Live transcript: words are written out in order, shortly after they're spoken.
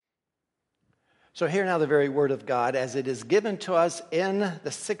So hear now the very word of God as it is given to us in the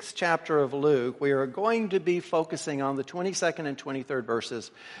 6th chapter of Luke. We are going to be focusing on the 22nd and 23rd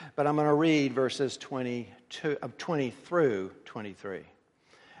verses, but I'm going to read verses 20 through 23.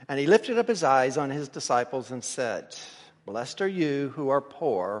 And he lifted up his eyes on his disciples and said, "Blessed are you who are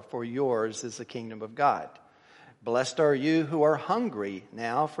poor, for yours is the kingdom of God. Blessed are you who are hungry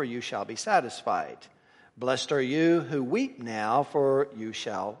now, for you shall be satisfied. Blessed are you who weep now, for you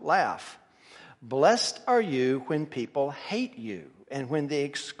shall laugh. Blessed are you when people hate you, and when they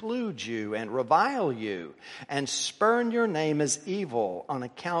exclude you and revile you, and spurn your name as evil on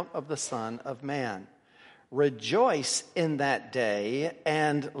account of the Son of Man. Rejoice in that day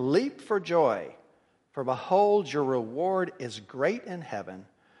and leap for joy, for behold, your reward is great in heaven,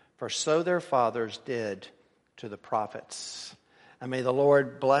 for so their fathers did to the prophets." And may the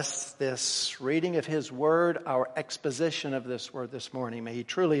Lord bless this reading of His Word, our exposition of this Word this morning. May He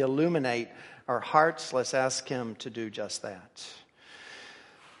truly illuminate our hearts. Let's ask Him to do just that.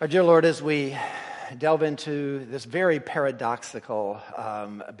 Our dear Lord, as we delve into this very paradoxical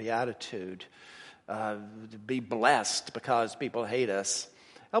beatitude, be blessed because people hate us,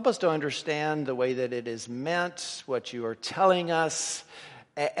 help us to understand the way that it is meant, what you are telling us,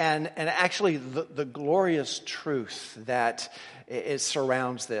 and actually the glorious truth that it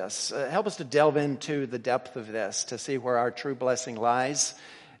surrounds this. Help us to delve into the depth of this to see where our true blessing lies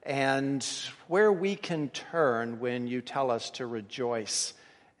and where we can turn when you tell us to rejoice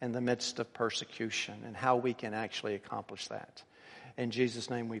in the midst of persecution and how we can actually accomplish that. In Jesus'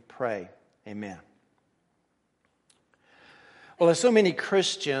 name we pray. Amen. Well, as so many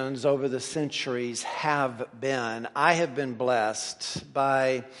Christians over the centuries have been, I have been blessed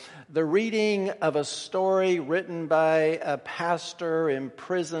by the reading of a story written by a pastor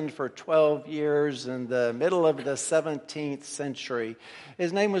imprisoned for 12 years in the middle of the 17th century.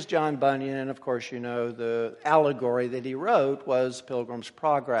 His name was John Bunyan, and of course you know the allegory that he wrote was Pilgrim's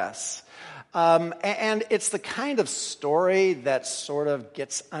Progress. And it's the kind of story that sort of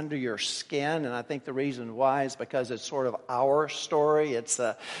gets under your skin, and I think the reason why is because it's sort of our story. It's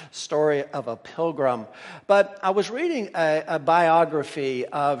a story of a pilgrim. But I was reading a biography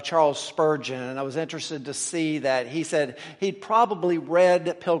of Charles Spurgeon, and I was interested to see that he said he'd probably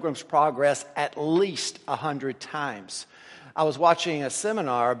read Pilgrim's Progress at least 100 times. I was watching a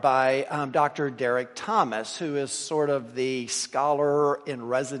seminar by Dr. Derek Thomas, who is sort of the scholar in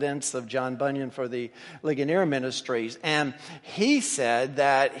residence of John Bunyan for the Ligonier Ministries. And he said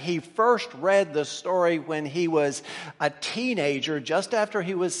that he first read the story when he was a teenager, just after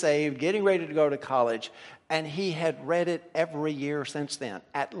he was saved, getting ready to go to college. And he had read it every year since then,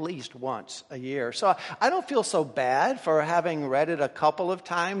 at least once a year. So I don't feel so bad for having read it a couple of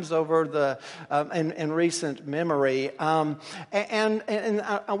times over the in recent memory. And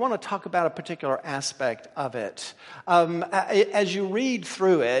I want to talk about a particular aspect of it. As you read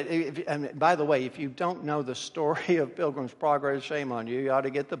through it, and by the way, if you don't know the story of Pilgrim's Progress, shame on you. You ought to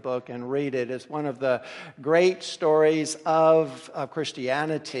get the book and read it. It's one of the great stories of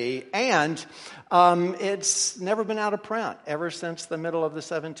Christianity, and it's never been out of print ever since the middle of the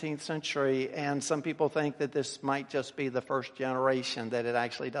 17th century, and some people think that this might just be the first generation that it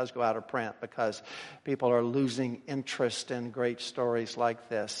actually does go out of print because people are losing interest in great stories like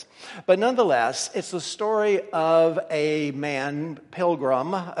this. But nonetheless, it's the story of a man,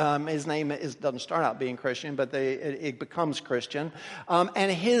 pilgrim. His name doesn't start out being Christian, but it becomes Christian,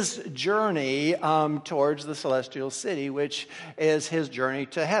 and his journey towards the celestial city, which is his journey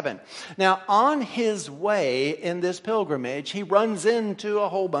to heaven. Now, on his way in this pilgrimage, he runs into a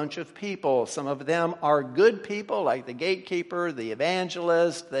whole bunch of people. Some of them are good people, like the gatekeeper, the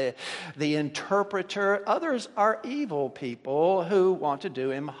evangelist, the interpreter. Others are evil people who want to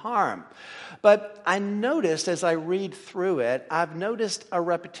do him harm. But I noticed as I read through it, I've noticed a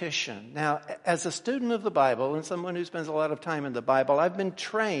repetition. Now, as a student of the Bible and someone who spends a lot of time in the Bible, I've been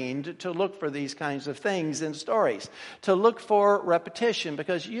trained to look for these kinds of things in stories, to look for repetition,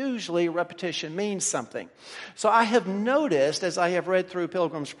 because usually repetition means something. So I have noticed as I have read through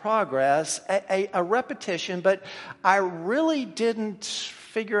Pilgrim's Progress a repetition, but I really didn't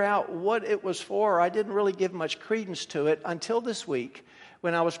figure out what it was for. I didn't really give much credence to it until this week,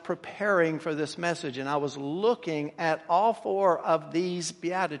 when I was preparing for this message and I was looking at all four of these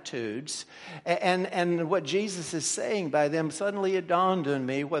Beatitudes and what Jesus is saying by them. Suddenly it dawned on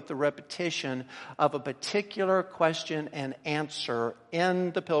me what the repetition of a particular question and answer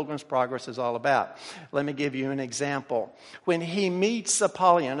in the Pilgrim's Progress is all about. Let me give you an example. When he meets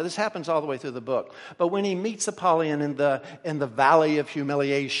Apollyon, now this happens all the way through the book, but when he meets Apollyon in the Valley of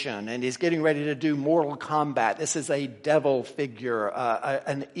Humiliation and he's getting ready to do mortal combat, this is a devil figure,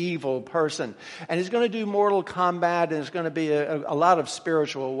 an evil person. And he's going to do mortal combat, and there's going to be a lot of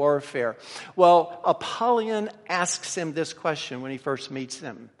spiritual warfare. Well, Apollyon asks him this question when he first meets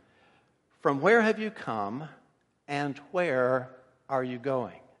him. From where have you come, and where are you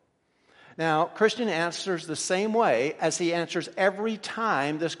going? Now, Christian answers the same way as he answers every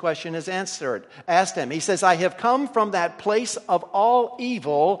time this question is asked him. He says, I have come from that place of all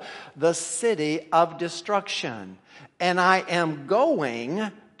evil, the city of destruction, and I am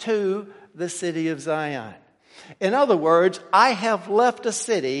going to the city of Zion. In other words, I have left a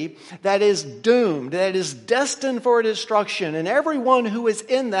city that is doomed, that is destined for destruction, and everyone who is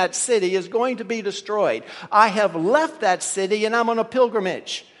in that city is going to be destroyed. I have left that city and I'm on a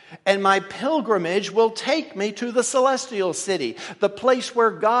pilgrimage. And my pilgrimage will take me to the celestial city, the place where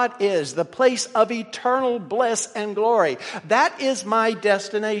God is, the place of eternal bliss and glory. That is my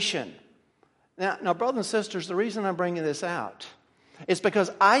destination. Now, brothers and sisters, the reason I'm bringing this out is because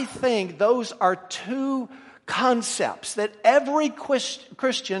I think those are two concepts that every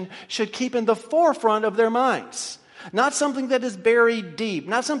Christian should keep in the forefront of their minds. Not something that is buried deep,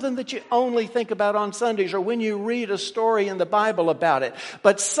 not something that you only think about on Sundays or when you read a story in the Bible about it,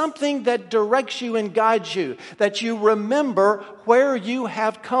 but something that directs you and guides you, that you remember where you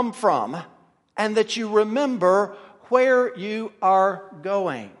have come from and that you remember where you are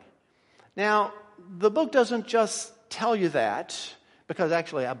going. Now, the book doesn't just tell you that, because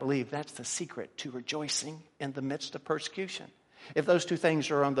actually I believe that's the secret to rejoicing in the midst of persecution, if those two things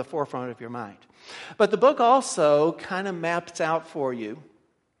are on the forefront of your mind. But the book also kind of maps out for you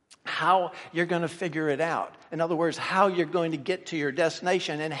how you're going to figure it out. In other words, how you're going to get to your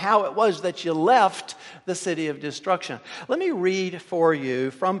destination and how it was that you left the city of destruction. Let me read for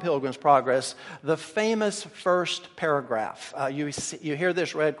you from Pilgrim's Progress the famous first paragraph. You hear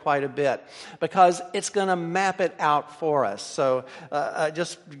this read quite a bit because it's going to map it out for us. So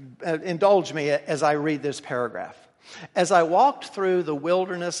just indulge me as I read this paragraph. As I walked through the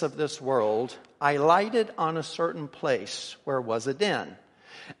wilderness of this world, I lighted on a certain place where was a den.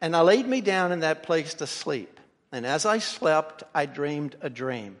 And I laid me down in that place to sleep. And as I slept, I dreamed a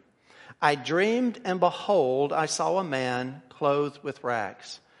dream. I dreamed, and behold, I saw a man clothed with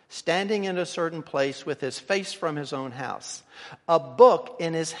rags, standing in a certain place with his face from his own house, a book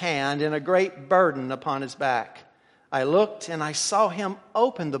in his hand and a great burden upon his back. I looked and I saw him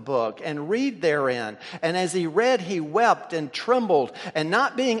open the book and read therein. And as he read, he wept and trembled. And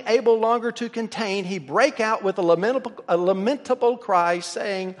not being able longer to contain, he brake out with a lamentable cry,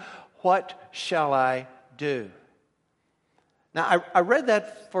 saying, "What shall I do?" Now, I read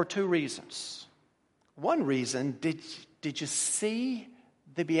that for two reasons. One reason, did you see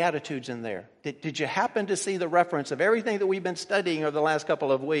the Beatitudes in there? Did you happen to see the reference of everything that we've been studying over the last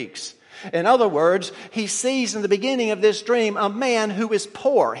couple of weeks? In other words, he sees in the beginning of this dream a man who is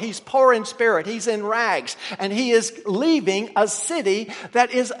poor. He's poor in spirit. He's in rags. And he is leaving a city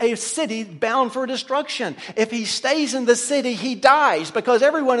that is a city bound for destruction. If he stays in the city, he dies because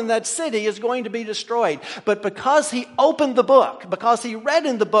everyone in that city is going to be destroyed. But because he opened the book, because he read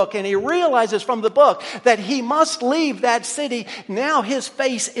in the book and he realizes from the book that he must leave that city, now his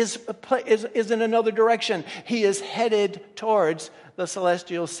face is in another direction. He is headed towards the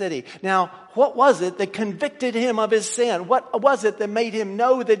celestial city. Now, what was it that convicted him of his sin? What was it that made him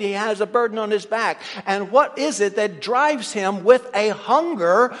know that he has a burden on his back? And what is it that drives him with a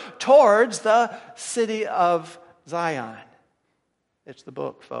hunger towards the city of Zion? It's the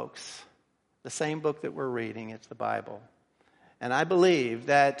book, folks. The same book that we're reading. It's the Bible. And I believe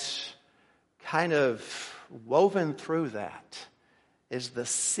that kind of woven through that is the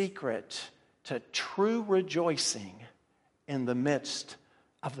secret to true rejoicing in the midst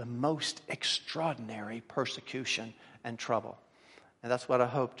of the most extraordinary persecution and trouble. And that's what I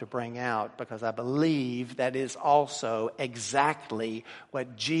hope to bring out, because I believe that is also exactly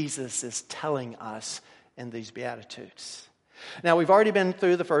what Jesus is telling us in these Beatitudes. Now, we've already been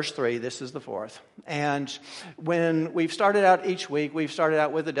through the first three. This is the fourth. And when we've started out each week, we've started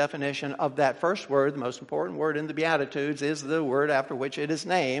out with a definition of that first word. The most important word in the Beatitudes is the word after which it is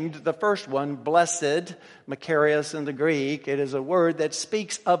named. The first one, blessed, Makarios in the Greek. It is a word that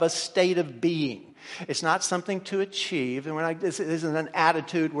speaks of a state of being. It's not something to achieve, and this isn't an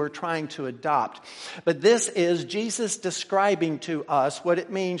attitude we're trying to adopt. But this is Jesus describing to us what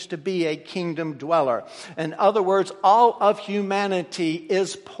it means to be a kingdom dweller. In other words, all of humanity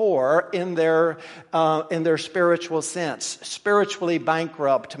is poor in their spiritual sense, spiritually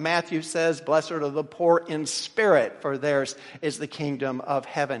bankrupt. Matthew says, "Blessed are the poor in spirit, for theirs is the kingdom of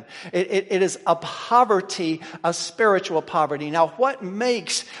heaven." It is a poverty, a spiritual poverty. Now, what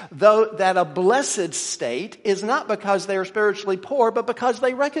makes that a blessed blessed state is not because they are spiritually poor, but because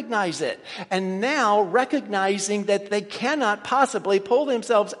they recognize it. And now, recognizing that they cannot possibly pull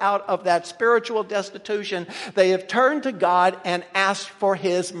themselves out of that spiritual destitution, they have turned to God and asked for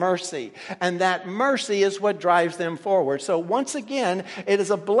His mercy. And that mercy is what drives them forward. So once again, it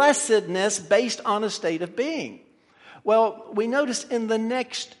is a blessedness based on a state of being. Well, we notice in the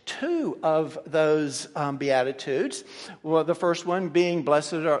next two of those Beatitudes, well, the first one being,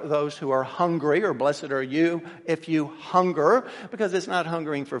 blessed are those who are hungry, or blessed are you if you hunger, because it's not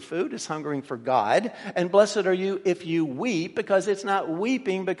hungering for food, it's hungering for God. And blessed are you if you weep, because it's not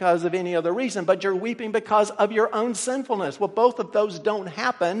weeping because of any other reason, but you're weeping because of your own sinfulness. Well, both of those don't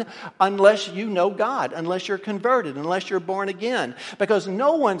happen unless you know God, unless you're converted, unless you're born again, because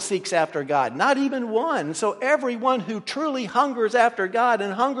no one seeks after God, not even one. So everyone who truly hungers after God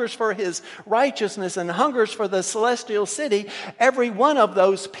and hungers for His righteousness and hungers for the celestial city, every one of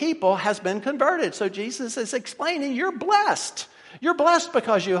those people has been converted. So Jesus is explaining, you're blessed. You're blessed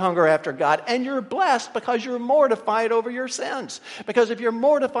because you hunger after God, and you're blessed because you're mortified over your sins. Because if you're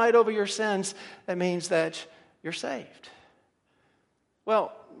mortified over your sins, that means that you're saved.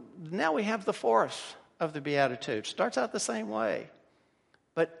 Well, now we have the fourth of the Beatitudes. Starts out the same way,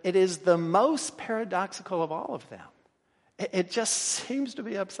 but it is the most paradoxical of all of them. It just seems to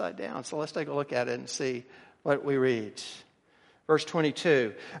be upside down. So let's take a look at it and see what we read. Verse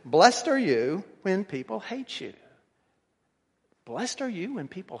 22, blessed are you when people hate you. Blessed are you when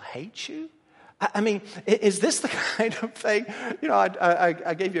people hate you? I mean, is this the kind of thing? You know,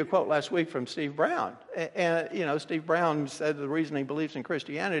 I gave you a quote last week from Steve Brown. And, you know, Steve Brown said the reason he believes in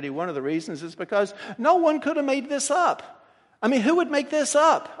Christianity, one of the reasons is because no one could have made this up. I mean, who would make this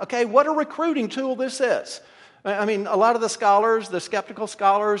up? Okay, what a recruiting tool this is. I mean, a lot of the scholars, the skeptical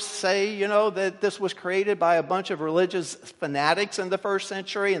scholars say, you know, that this was created by a bunch of religious fanatics in the first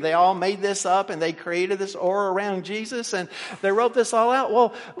century, and they all made this up, and they created this aura around Jesus, and they wrote this all out.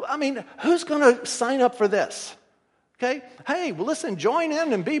 Well, I mean, who's going to sign up for this? Okay? Hey, well, listen, join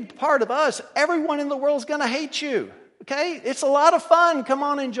in and be part of us. Everyone in the world is going to hate you. Okay? It's a lot of fun. Come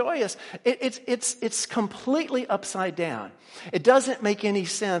on, enjoy us. It's completely upside down. It doesn't make any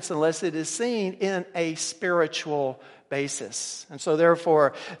sense unless it is seen in a spiritual basis. And so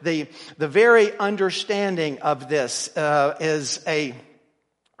therefore, the very understanding of this is a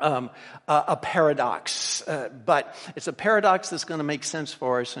paradox. But it's a paradox that's going to make sense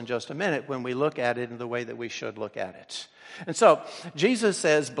for us in just a minute when we look at it in the way that we should look at it. And so Jesus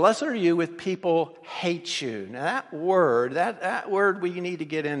says, blessed are you if people hate you. Now that word we need to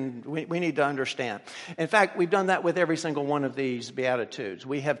get in, we need to understand. In fact, we've done that with every single one of these Beatitudes.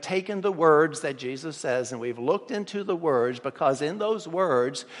 We have taken the words that Jesus says and we've looked into the words, because in those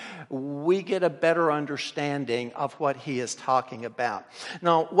words we get a better understanding of what He is talking about.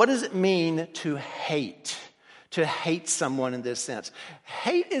 Now, what does it mean to hate? To hate someone in this sense.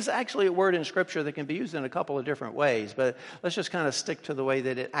 Hate is actually a word in Scripture that can be used in a couple of different ways, but let's just kind of stick to the way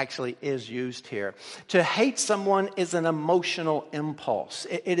that it actually is used here. To hate someone is an emotional impulse.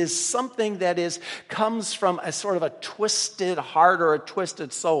 It is something that comes from a sort of a twisted heart or a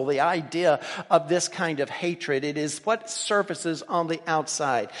twisted soul. The idea of this kind of hatred, it is what surfaces on the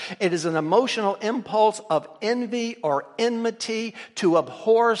outside. It is an emotional impulse of envy or enmity, to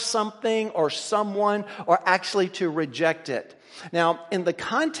abhor something or someone, or actually to reject it. Now, in the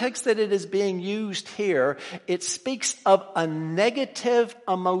context that it is being used here, it speaks of a negative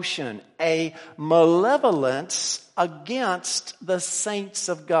emotion, a malevolence against the saints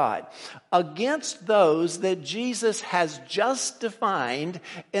of God, against those that Jesus has just defined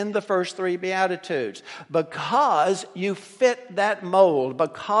in the first three Beatitudes. Because you fit that mold,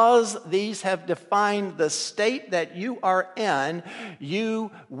 because these have defined the state that you are in, you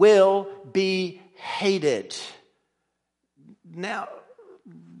will be hated. Now,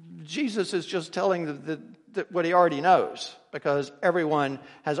 Jesus is just telling what He already knows, because everyone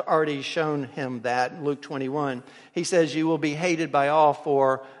has already shown Him that. Luke 21, He says, you will be hated by all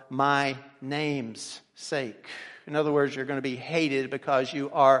for my name's sake. In other words, you're going to be hated because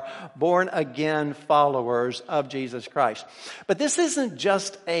you are born again followers of Jesus Christ. But this isn't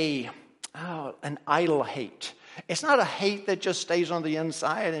just an idle hate. It's not a hate that just stays on the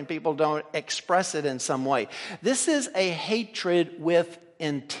inside and people don't express it in some way. This is a hatred with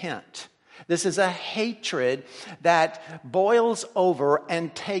intent. This is a hatred that boils over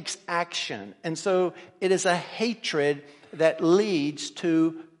and takes action. And so it is a hatred that leads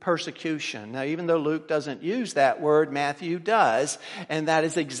to persecution. Now, even though Luke doesn't use that word, Matthew does, and that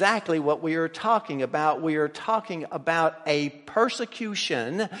is exactly what we are talking about. We are talking about a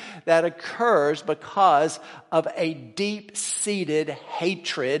persecution that occurs because of a deep-seated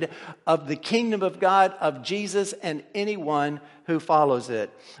hatred of the kingdom of God, of Jesus, and anyone who follows it.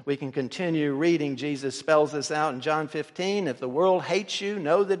 We can continue reading. Jesus spells this out in John 15. If the world hates you,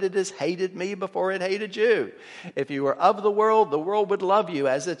 know that it has hated me before it hated you. If you were of the world would love you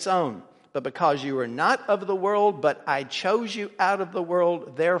as its own. But because you are not of the world, but I chose you out of the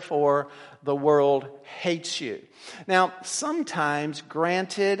world, therefore the world hates you. Now, sometimes,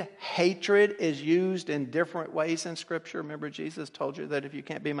 granted, hatred is used in different ways in Scripture. Remember, Jesus told you that if you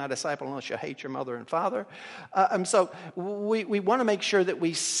can't be my disciple unless you hate your mother and father. So we want to make sure that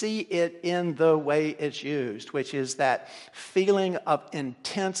we see it in the way it's used, which is that feeling of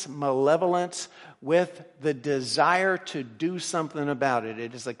intense malevolence with the desire to do something about it.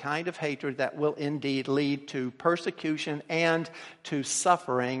 It is a kind of hatred that will indeed lead to persecution and to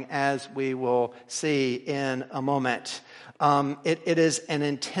suffering, as we will see in a moment. It is an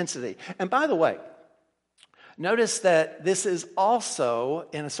intensity. And by the way, notice that this is also,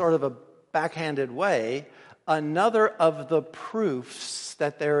 in a sort of a backhanded way, another of the proofs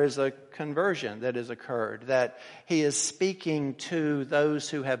that there is a conversion that has occurred, that he is speaking to those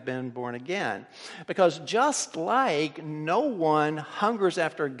who have been born again. Because just like no one hungers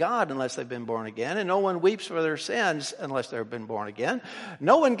after God unless they've been born again, and no one weeps for their sins unless they've been born again,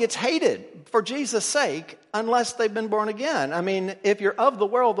 no one gets hated for Jesus' sake unless they've been born again. I mean, if you're of the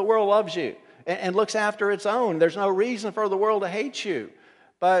world loves you and looks after its own. There's no reason for the world to hate you.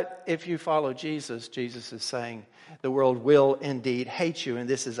 But if you follow Jesus, Jesus is saying the world will indeed hate you. And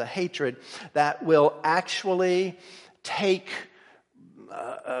this is a hatred that will actually take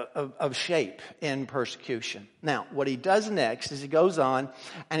of shape in persecution. Now, what he does next is he goes on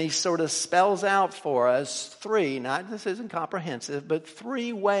and he sort of spells out for us this isn't comprehensive, but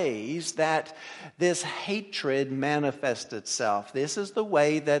 3 ways that this hatred manifests itself. This is the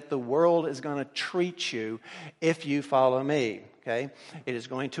way that the world is going to treat you if you follow me. Okay? It is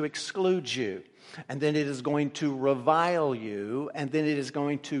going to exclude you. And then it is going to revile you. And then it is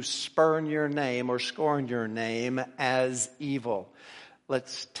going to spurn your name or scorn your name as evil.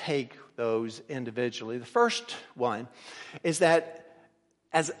 Let's take those individually. The first one is that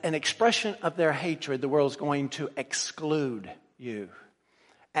as an expression of their hatred, the world is going to exclude you.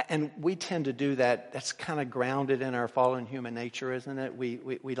 And we tend to do that. That's kind of grounded in our fallen human nature, isn't it?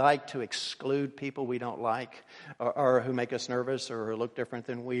 We like to exclude people we don't like or who make us nervous or who look different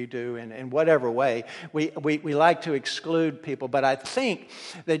than we do in whatever way. We like to exclude people. But I think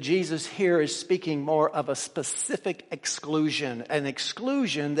that Jesus here is speaking more of a specific exclusion, an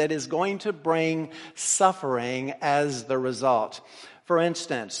exclusion that is going to bring suffering as the result. For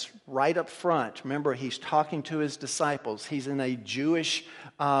instance, right up front, remember he's talking to his disciples. He's in a Jewish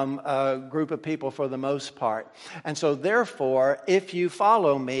group of people for the most part. And so therefore, if you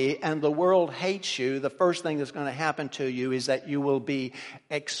follow me and the world hates you, the first thing that's going to happen to you is that you will be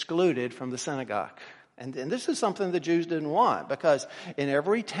excluded from the synagogue. And this is something the Jews didn't want, because in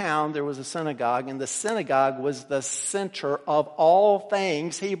every town there was a synagogue, and the synagogue was the center of all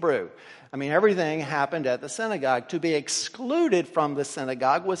things Hebrew. I mean, everything happened at the synagogue. To be excluded from the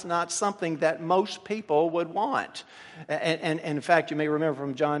synagogue was not something that most people would want. And in fact, you may remember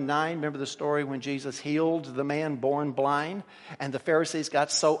from John 9, remember the story when Jesus healed the man born blind? And the Pharisees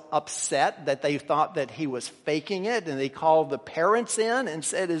got so upset that they thought that he was faking it. And they called the parents in and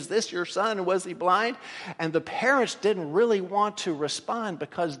said, "Is this your son? And was he blind?" And the parents didn't really want to respond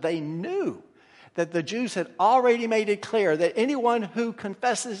because they knew that the Jews had already made it clear that anyone who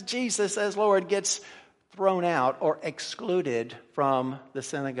confesses Jesus as Lord gets thrown out or excluded from the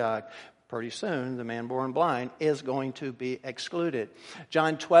synagogue. Pretty soon, the man born blind is going to be excluded.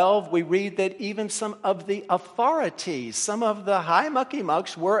 John 12, we read that even some of the authorities, some of the high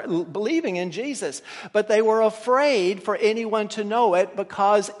mucky-mucks were believing in Jesus, but they were afraid for anyone to know it,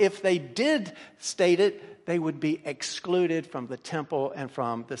 because if they did state it, they would be excluded from the temple and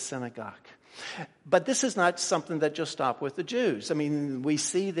from the synagogue. But this is not something that just stopped with the Jews. I mean, we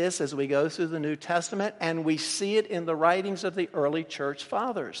see this as we go through the New Testament, and we see it in the writings of the early church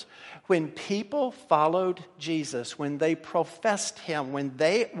fathers. When people followed Jesus, when they professed him, when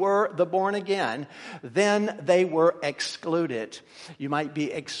they were the born again, then they were excluded. You might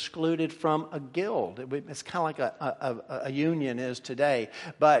be excluded from a guild. It's kind of like a union is today.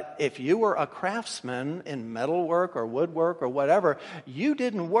 But if you were a craftsman in metalwork or woodwork or whatever, you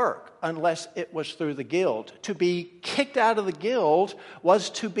didn't work unless unless it was through the guild. To be kicked out of the guild was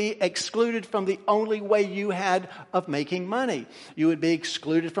to be excluded from the only way you had of making money. You would be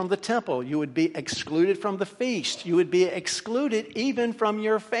excluded from the temple. You would be excluded from the feast. You would be excluded even from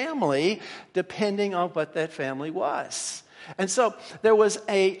your family, depending on what that family was. And so there was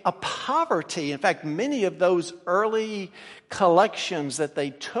a poverty. In fact, many of those early collections that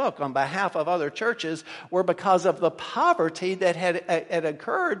they took on behalf of other churches were because of the poverty that had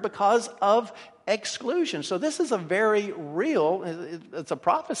occurred because of exclusion. So this is a very real, it's a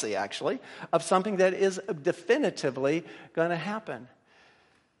prophecy actually, of something that is definitively going to happen.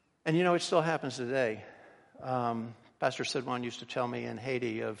 And you know, it still happens today. Pastor Sidwan used to tell me in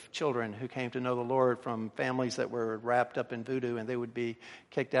Haiti of children who came to know the Lord from families that were wrapped up in voodoo, and they would be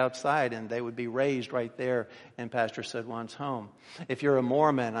kicked outside and they would be raised right there in Pastor Sidwan's home. If you're a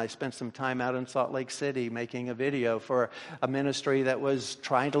Mormon, I spent some time out in Salt Lake City making a video for a ministry that was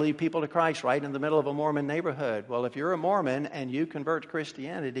trying to lead people to Christ right in the middle of a Mormon neighborhood. Well, if you're a Mormon and you convert to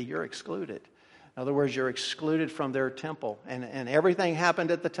Christianity, you're excluded. In other words, you're excluded from their temple. And everything happened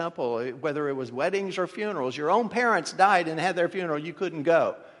at the temple, whether it was weddings or funerals. Your own parents died and had their funeral. You couldn't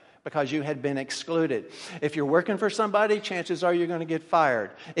go because you had been excluded. If you're working for somebody, chances are you're going to get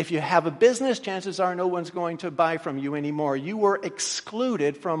fired. If you have a business, chances are no one's going to buy from you anymore. You were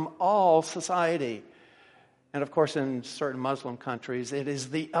excluded from all society. And of course, in certain Muslim countries, it is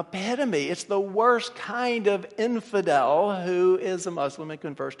the epitome. It's the worst kind of infidel who is a Muslim and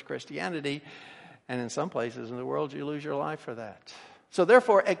converts to Christianity. And in some places in the world, you lose your life for that. So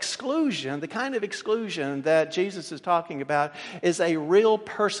therefore, exclusion, the kind of exclusion that Jesus is talking about, is a real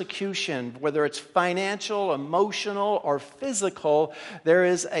persecution. Whether it's financial, emotional, or physical, there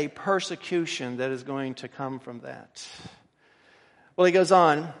is a persecution that is going to come from that. Well, he goes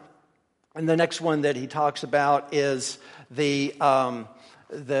on, and the next one that he talks about is the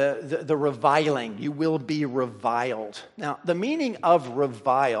reviling. You will be reviled. Now, the meaning of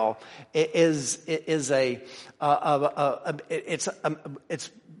revile it's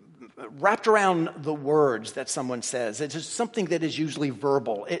wrapped around the words that someone says. It's just something that is usually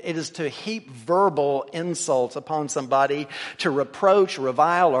verbal. It is to heap verbal insults upon somebody, to reproach,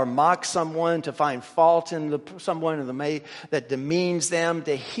 revile, or mock someone, to find fault in someone that demeans them,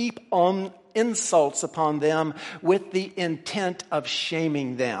 to heap on insults upon them with the intent of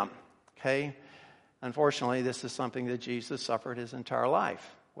shaming them. Okay? Unfortunately, this is something that Jesus suffered his entire life.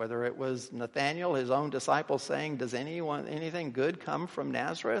 Whether it was Nathanael, his own disciple, saying, "Does anything good come from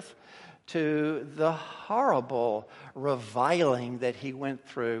Nazareth?" to the horrible reviling that he went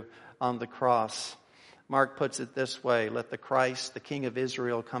through on the cross. Mark puts it this way: "Let the Christ, the King of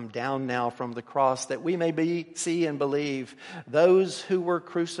Israel, come down now from the cross, that we may see and believe. Those who were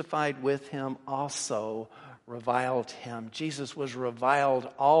crucified with him also reviled him." Jesus was reviled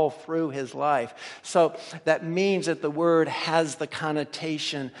all through his life. So that means that the word has the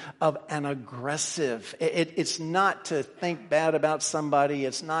connotation of an aggressive. It's not to think bad about somebody.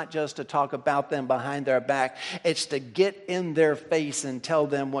 It's not just to talk about them behind their back. It's to get in their face and tell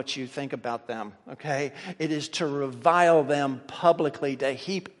them what you think about them. Okay? It is to revile them publicly, to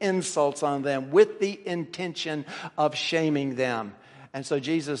heap insults on them with the intention of shaming them. And so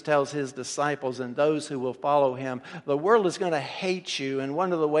Jesus tells his disciples and those who will follow him, the world is going to hate you. And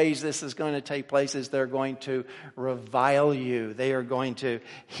one of the ways this is going to take place is they're going to revile you. They are going to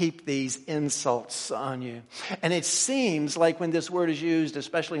heap these insults on you. And it seems like when this word is used,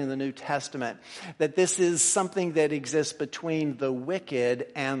 especially in the New Testament, that this is something that exists between the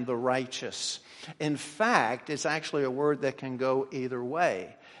wicked and the righteous. In fact, it's actually a word that can go either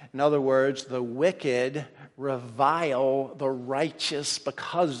way. In other words, the wicked revile the righteous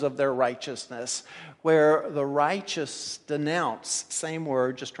because of their righteousness, where the righteous denounce, same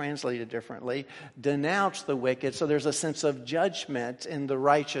word, just translated differently, denounce the wicked. So there's a sense of judgment in the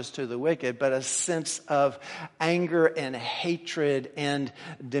righteous to the wicked, but a sense of anger and hatred and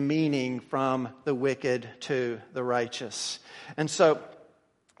demeaning from the wicked to the righteous. And so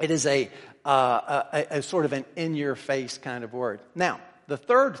it is a sort of an in-your-face kind of word. Now, the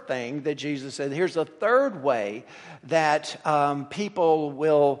third thing that Jesus said, here's the third way that people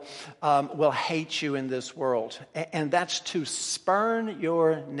will hate you in this world, and that's to spurn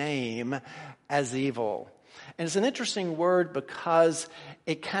your name as evil. And it's an interesting word because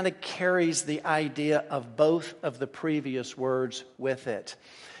it kind of carries the idea of both of the previous words with it.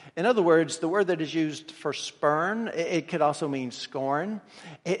 In other words, the word that is used for spurn, it could also mean scorn.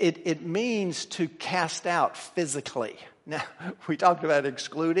 It means to cast out physically. Now, we talked about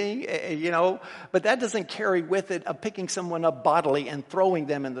excluding, but that doesn't carry with it of picking someone up bodily and throwing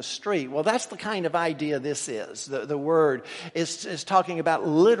them in the street. Well, that's the kind of idea this is. The word is talking about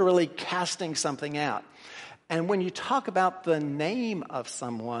literally casting something out. And when you talk about the name of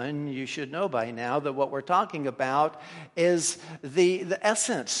someone, you should know by now that what we're talking about is the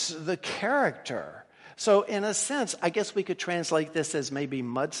essence, the character. So in a sense, I guess we could translate this as maybe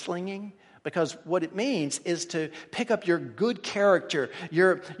mudslinging. Because what it means is to pick up your good character,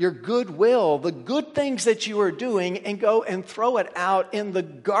 your goodwill, the good things that you are doing, and go and throw it out in the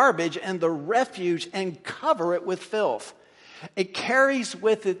garbage and the refuge and cover it with filth. It carries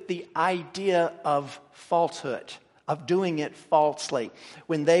with it the idea of falsehood, of doing it falsely.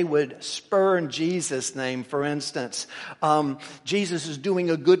 When they would spurn Jesus' name, for instance, Jesus is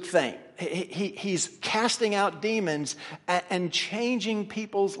doing a good thing. He's casting out demons and changing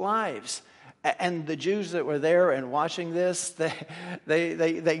people's lives. And the Jews that were there and watching this,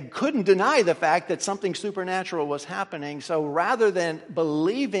 they couldn't deny the fact that something supernatural was happening. So rather than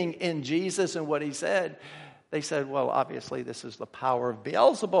believing in Jesus and what he said, they said, well, obviously this is the power of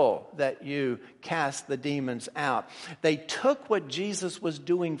Beelzebul that you cast the demons out. They took what Jesus was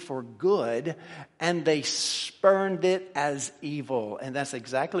doing for good and they spurned it as evil. And that's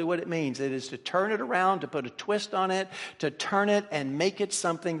exactly what it means. It is to turn it around, to put a twist on it, to turn it and make it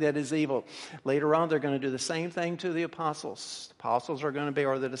something that is evil. Later on, they're going to do the same thing to the apostles. The apostles are going to be,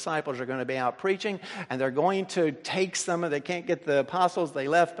 or the disciples are going to be out preaching, and they're going to take some of, they can't get the apostles, they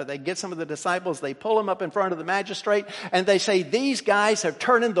left, but they get some of the disciples, they pull them up in front of the magistrate, and they say, these guys have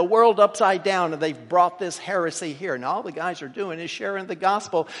turned the world upside down, and they've brought this heresy here. And all the guys are doing is sharing the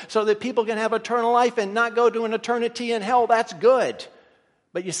gospel so that people can have eternal life and not go to an eternity in hell. That's good.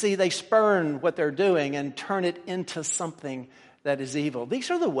 But you see, they spurn what they're doing and turn it into something that is evil.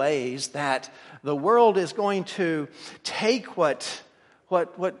 These are the ways that the world is going to take what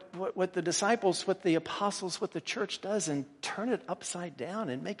the disciples, what the apostles, what the church does and turn it upside down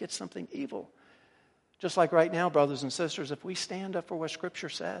and make it something evil. Just like right now, brothers and sisters, if we stand up for what Scripture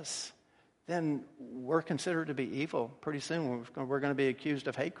says, then we're considered to be evil. Pretty soon we're going to be accused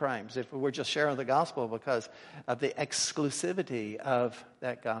of hate crimes if we're just sharing the gospel because of the exclusivity of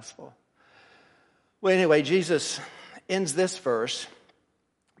that gospel. Well, anyway, Jesus ends this verse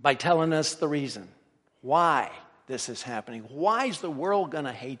by telling us the reason why this is happening. Why is the world going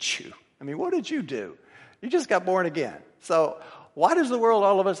to hate you? I mean, what did you do? You just got born again. So why does the world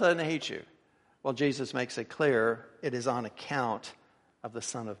all of a sudden hate you? Well, Jesus makes it clear it is on account of the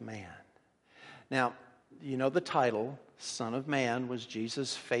Son of Man. Now, you know the title, Son of Man, was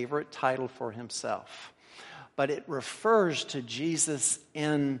Jesus' favorite title for himself. But it refers to Jesus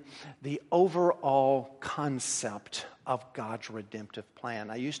in the overall concept of God's redemptive plan.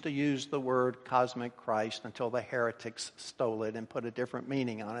 I used to use the word cosmic Christ until the heretics stole it and put a different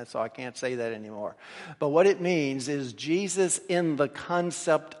meaning on it, so I can't say that anymore. But what it means is Jesus in the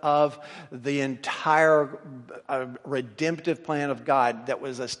concept of the entire redemptive plan of God that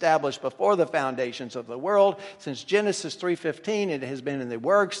was established before the foundations of the world. Since Genesis 3:15, it has been in the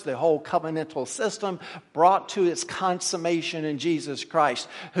works, the whole covenantal system brought to its consummation in Jesus Christ,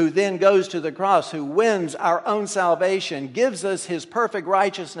 who then goes to the cross, who wins our own salvation, gives us his perfect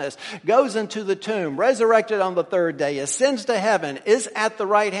righteousness, goes into the tomb, resurrected on the third day, ascends to heaven, is at the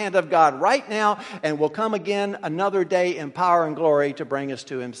right hand of God right now, and will come again another day in power and glory to bring us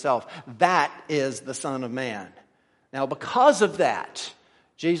to himself. That is the Son of Man. Now, because of that,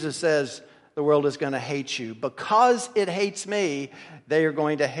 Jesus says, the world is going to hate you. Because it hates me, they are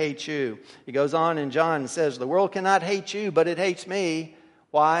going to hate you. He goes on in John and says, the world cannot hate you, but it hates me.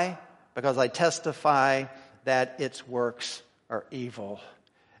 Why? Because I testify that its works are evil.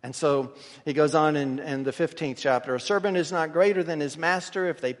 And so he goes on in the 15th chapter, a servant is not greater than his master.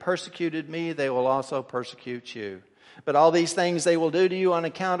 If they persecuted me, they will also persecute you. But all these things they will do to you on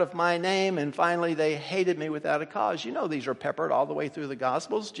account of my name. And finally, they hated me without a cause. You know, these are peppered all the way through the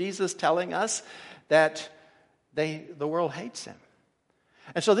Gospels. Jesus telling us that the world hates him.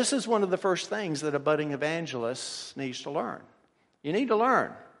 And so this is one of the first things that a budding evangelist needs to learn. You need to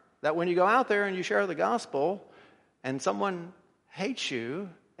learn that when you go out there and you share the gospel and someone hates you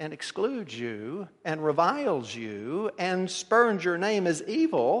and excludes you and reviles you and spurns your name as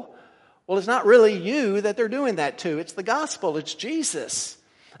evil, well, it's not really you that they're doing that to. It's the gospel. It's Jesus.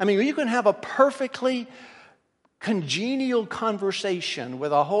 I mean, you can have a perfectly congenial conversation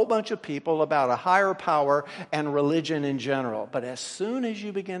with a whole bunch of people about a higher power and religion in general. But as soon as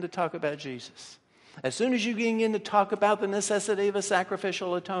you begin to talk about Jesus, As soon as you begin to talk about the necessity of a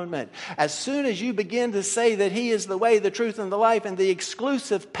sacrificial atonement, as soon as you begin to say that he is the way, the truth, and the life, and the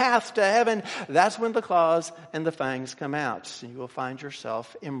exclusive path to heaven, that's when the claws and the fangs come out. And you will find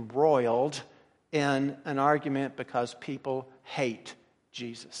yourself embroiled in an argument because people hate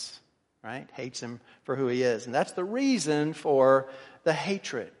Jesus, right? Hates him for who he is. And that's the reason for the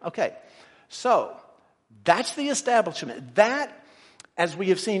hatred. Okay, so that's the establishment. That, as we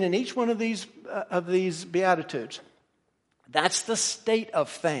have seen in each one of these Beatitudes, that's the state of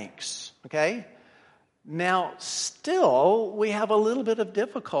things, okay? Now, still, we have a little bit of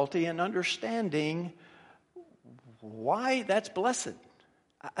difficulty in understanding why that's blessed.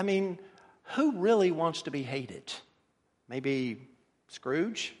 I mean, who really wants to be hated? Maybe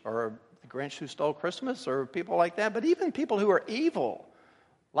Scrooge or the Grinch who stole Christmas or people like that, but even people who are evil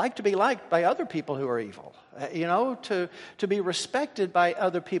like to be liked by other people who are evil, to be respected by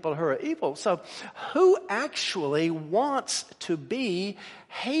other people who are evil. So who actually wants to be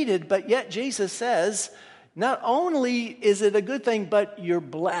hated? But yet Jesus says, not only is it a good thing, but you're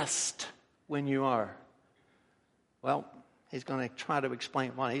blessed when you are. Well, he's going to try to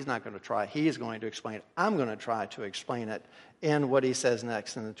explain. Well, he's not going to try. He is going to explain it. I'm going to try to explain it in what he says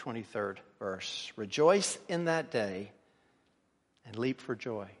next in the 23rd verse. Rejoice in that day and leap for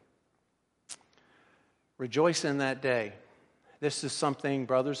joy. Rejoice in that day. This is something,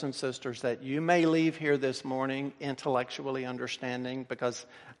 brothers and sisters, that you may leave here this morning intellectually understanding, because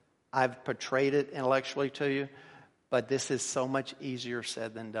I've portrayed it intellectually to you, but this is so much easier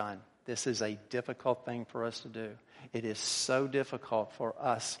said than done. This is a difficult thing for us to do. It is so difficult for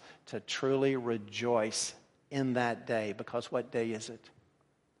us to truly rejoice in that day, because what day is it?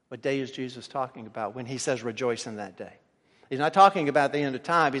 What day is Jesus talking about when he says rejoice in that day? He's not talking about the end of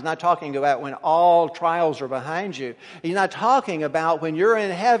time. He's not talking about when all trials are behind you. He's not talking about when you're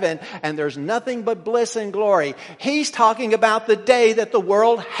in heaven and there's nothing but bliss and glory. He's talking about the day that the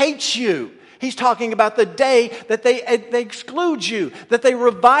world hates you. He's talking about the day that they exclude you, that they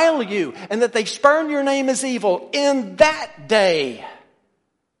revile you, and that they spurn your name as evil. In that day,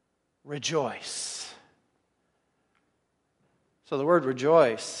 rejoice. So the word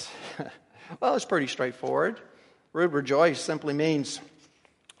rejoice, well, it's pretty straightforward. Word rejoice simply means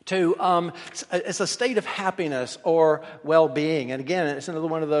it's a state of happiness or well-being. And again, it's another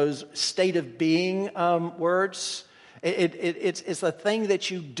one of those state of being words. It's a thing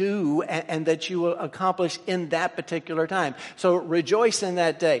that you do and that you will accomplish in that particular time. So rejoice in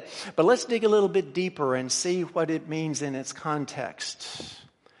that day. But let's dig a little bit deeper and see what it means in its context.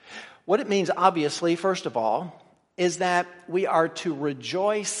 What it means, obviously, first of all, is that we are to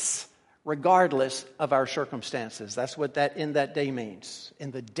rejoice regardless of our circumstances. That's what that in that day means. In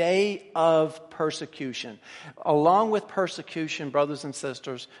the day of persecution. Along with persecution, brothers and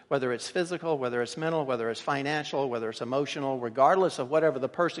sisters, whether it's physical, whether it's mental, whether it's financial, whether it's emotional, regardless of whatever the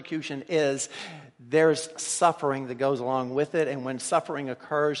persecution is, there's suffering that goes along with it. And when suffering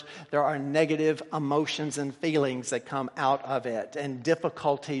occurs, there are negative emotions and feelings that come out of it and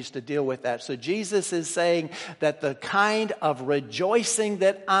difficulties to deal with that. So Jesus is saying that the kind of rejoicing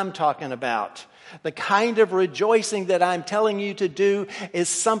that I'm talking about, the kind of rejoicing that I'm telling you to do, is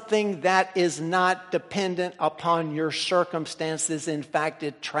something that is not dependent upon your circumstances. In fact,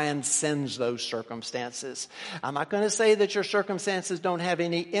 it transcends those circumstances. I'm not going to say that your circumstances don't have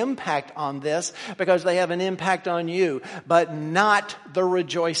any impact on this, because they have an impact on you, but not the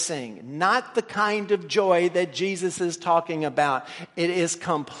rejoicing, not the kind of joy that Jesus is talking about. It is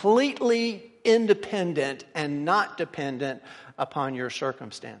completely independent and not dependent upon your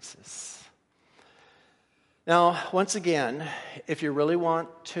circumstances. Now, once again, if you really want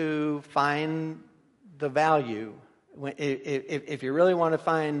to find the value, if you really want to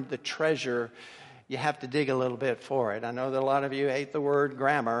find the treasure, you have to dig a little bit for it. I know that a lot of you hate the word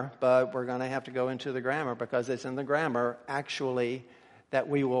grammar, but we're going to have to go into the grammar, because it's in the grammar, actually, that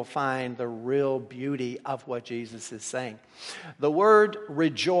we will find the real beauty of what Jesus is saying. The word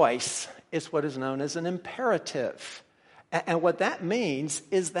rejoice is what is known as an imperative. And what that means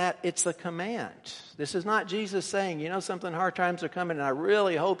is that it's a command. This is not Jesus saying, something, hard times are coming, and I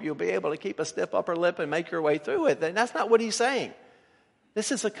really hope you'll be able to keep a stiff upper lip and make your way through it. And that's not what he's saying.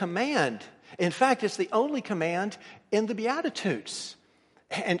 This is a command. In fact, it's the only command in the Beatitudes.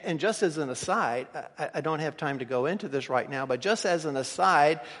 And just as an aside, I don't have time to go into this right now, but just as an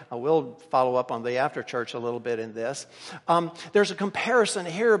aside, I will follow up on the after church a little bit in this. There's a comparison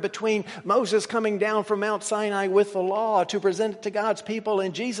here between Moses coming down from Mount Sinai with the law to present it to God's people,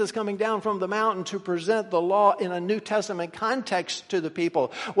 and Jesus coming down from the mountain to present the law in a New Testament context to the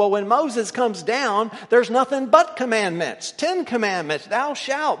people. Well, when Moses comes down, there's nothing but commandments. 10 commandments. Thou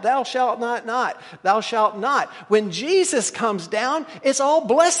shalt not. Thou shalt not. When Jesus comes down, it's all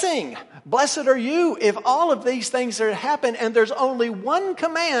blessing. Blessed are you if all of these things are happen, and there's only one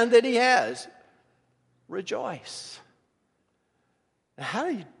command that he has. Rejoice. Now, how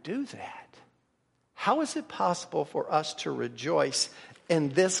do you do that? How is it possible for us to rejoice in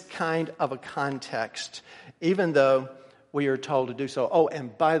this kind of a context, even though we are told to do so? Oh,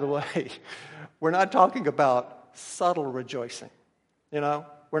 and by the way, we're not talking about subtle rejoicing,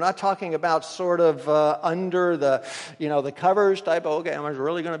 We're not talking about sort of under the covers type of, okay, I'm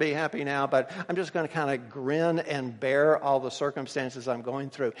really going to be happy now, but I'm just going to kind of grin and bear all the circumstances I'm going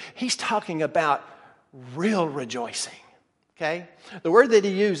through. He's talking about real rejoicing, okay? The word that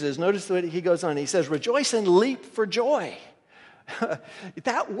he uses, notice what he goes on. He says, rejoice and leap for joy.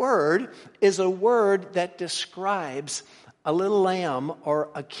 That word is a word that describes a little lamb or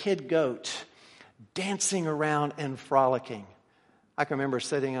a kid goat dancing around and frolicking. I can remember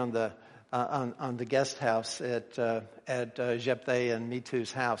sitting on the guest house at Jephthah and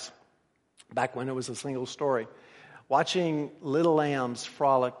Mitu's house back when it was a single story, watching little lambs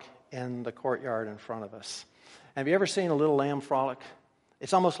frolic in the courtyard in front of us. Have you ever seen a little lamb frolic?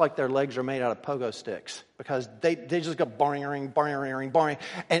 It's almost like their legs are made out of pogo sticks because they just go boing, boing, boing.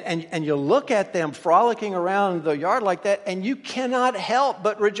 And you look at them frolicking around the yard like that, and you cannot help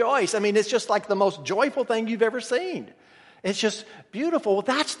but rejoice. I mean, it's just like the most joyful thing you've ever seen. It's just beautiful. Well,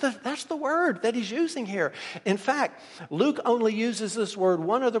 that's the word that he's using here. In fact, Luke only uses this word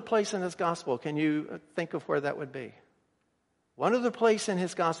one other place in his gospel. Can you think of where that would be? One other place in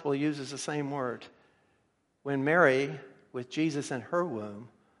his gospel he uses the same word. When Mary, with Jesus in her womb,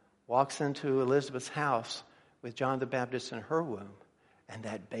 walks into Elizabeth's house with John the Baptist in her womb, and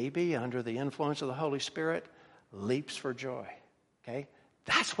that baby, under the influence of the Holy Spirit, leaps for joy. Okay?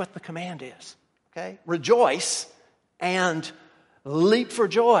 That's what the command is. Okay? Rejoice and leap for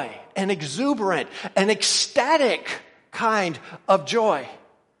joy, an exuberant, an ecstatic kind of joy.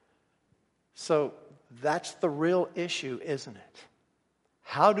 So that's the real issue, isn't it?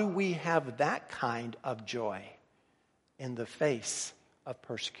 How do we have that kind of joy in the face of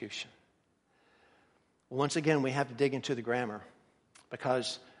persecution? Once again, we have to dig into the grammar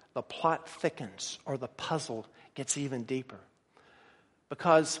because the plot thickens or the puzzle gets even deeper.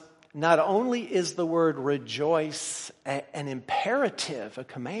 Because not only is the word rejoice an imperative, a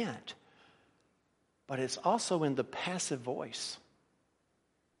command, but it's also in the passive voice.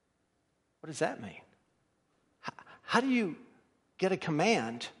 What does that mean? How do you get a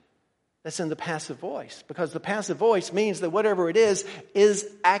command that's in the passive voice? Because the passive voice means that whatever it is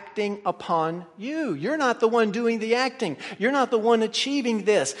acting upon you. You're not the one doing the acting. You're not the one achieving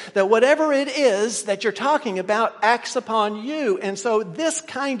this. That whatever it is that you're talking about acts upon you. And so this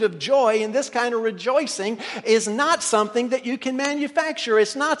kind of joy and this kind of rejoicing is not something that you can manufacture.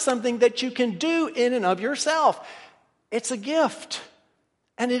 It's not something that you can do in and of yourself. It's a gift.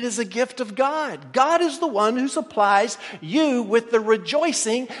 And it is a gift of God. God is the one who supplies you with the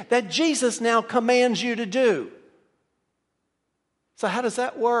rejoicing that Jesus now commands you to do. So how does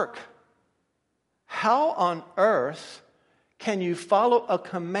that work? How on earth can you follow a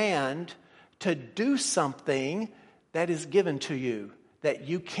command to do something that is given to you that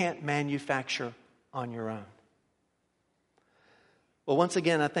you can't manufacture on your own? Well, once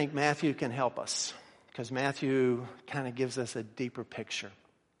again, I think Matthew can help us because Matthew kind of gives us a deeper picture.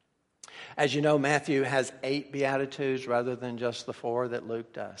 As you know, Matthew has 8 Beatitudes rather than just the 4 that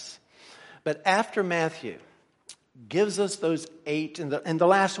Luke does. But after Matthew gives us those 8, and the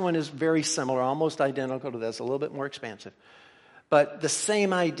last one is very similar, almost identical to this, a little bit more expansive. But the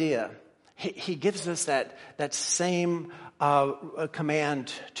same idea. He gives us that same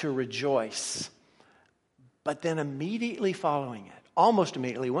command to rejoice. But then immediately following it, almost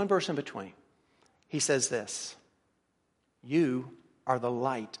immediately, one verse in between, he says this: you are the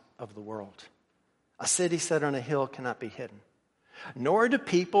light of the world. A city set on a hill cannot be hidden. Nor do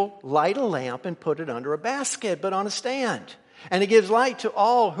people light a lamp and put it under a basket, but on a stand. And it gives light to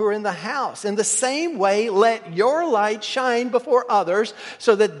all who are in the house. In the same way, let your light shine before others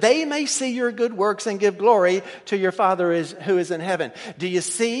so that they may see your good works and give glory to your Father who is in heaven. Do you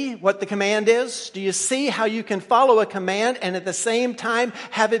see what the command is? Do you see how you can follow a command and at the same time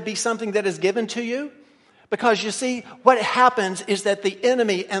have it be something that is given to you? Because you see, what happens is that the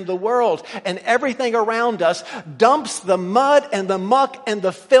enemy and the world and everything around us dumps the mud and the muck and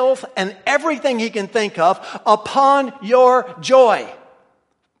the filth and everything he can think of upon your joy.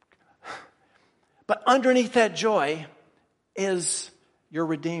 But underneath that joy is your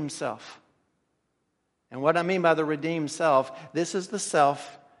redeemed self. And what I mean by the redeemed self, this is the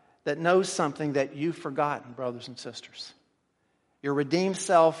self that knows something that you've forgotten, brothers and sisters. Your redeemed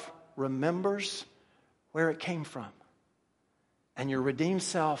self remembers where it came from. And your redeemed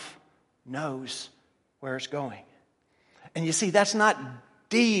self knows where it's going. And you see, that's not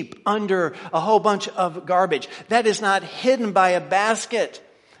deep under a whole bunch of garbage. That is not hidden by a basket.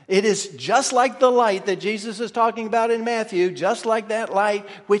 It is just like the light that Jesus is talking about in Matthew, just like that light,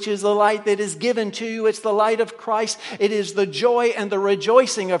 which is the light that is given to you. It's the light of Christ. It is the joy and the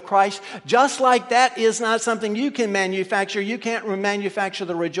rejoicing of Christ. Just like that is not something you can manufacture. You can't manufacture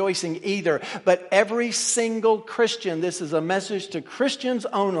the rejoicing either. But every single Christian, this is a message to Christians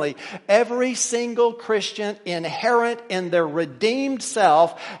only, every single Christian inherent in their redeemed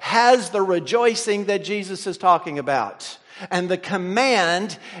self has the rejoicing that Jesus is talking about. And the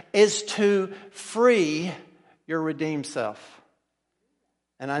command is to free your redeemed self.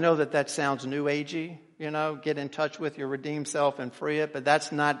 And I know that sounds new agey, get in touch with your redeemed self and free it, but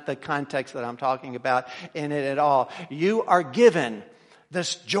that's not the context that I'm talking about in it at all. You are given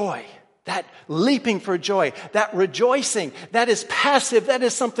this joy, that leaping for joy, that rejoicing, that is passive, that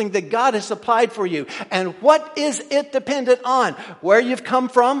is something that God has supplied for you. And what is it dependent on? Where you've come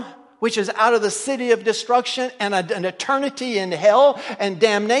from, which is out of the city of destruction and an eternity in hell and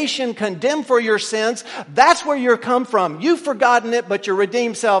damnation, condemned for your sins. That's where you're come from. You've forgotten it, but your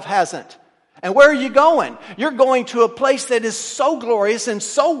redeemed self hasn't. And where are you going? You're going to a place that is so glorious and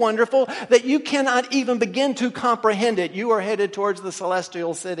so wonderful that you cannot even begin to comprehend it. You are headed towards the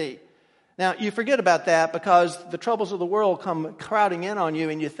celestial city. Now, you forget about that because the troubles of the world come crowding in on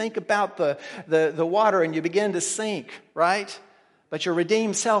you, and you think about the water and you begin to sink, right? But your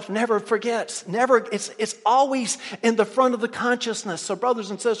redeemed self never forgets. It's always in the front of the consciousness. So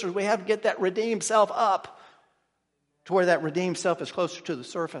brothers and sisters, we have to get that redeemed self up to where that redeemed self is closer to the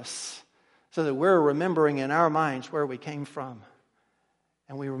surface, so that we're remembering in our minds where we came from.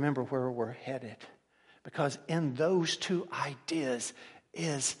 And we remember where we're headed. Because in those two ideas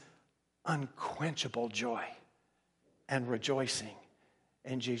is unquenchable joy and rejoicing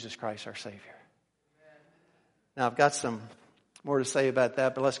in Jesus Christ our Savior. Now I've got some more to say about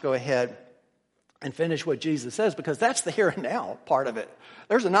that, but let's go ahead and finish what Jesus says, because that's the here and now part of it.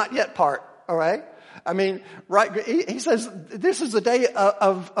 There's a not yet part, all right? I mean, right? He says this is a day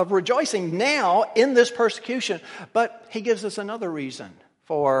of rejoicing now in this persecution, but he gives us another reason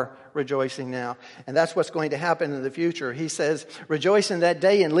for rejoicing now, and that's what's going to happen in the future. He says, rejoice in that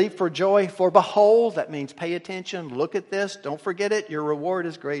day and leap for joy, for behold, that means pay attention, look at this, don't forget it, your reward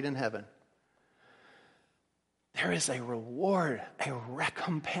is great in heaven. There is a reward, a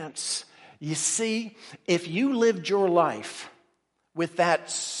recompense. You see, if you lived your life with that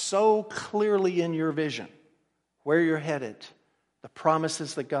so clearly in your vision, where you're headed, the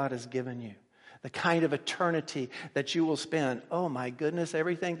promises that God has given you, the kind of eternity that you will spend, oh my goodness,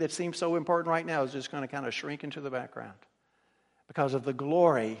 everything that seems so important right now is just going to kind of shrink into the background because of the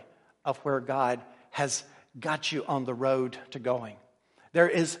glory of where God has got you on the road to going. There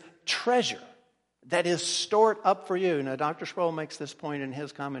is treasure that is stored up for you. Now, Dr. Sproul makes this point in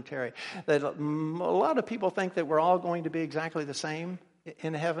his commentary, that a lot of people think that we're all going to be exactly the same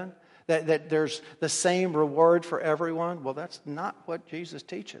in heaven, that there's the same reward for everyone. Well, that's not what Jesus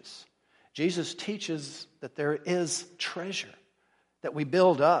teaches. Jesus teaches that there is treasure that we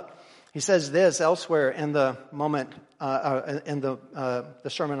build up. He says this elsewhere in the the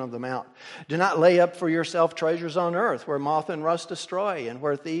Sermon on the Mount. Do not lay up for yourself treasures on earth where moth and rust destroy and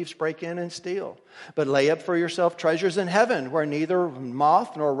where thieves break in and steal. But lay up for yourself treasures in heaven where neither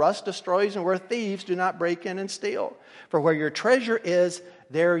moth nor rust destroys and where thieves do not break in and steal. For where your treasure is,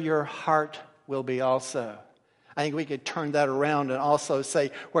 there your heart will be also. I think we could turn that around and also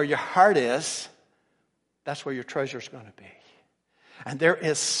say where your heart is, that's where your treasure is going to be. And there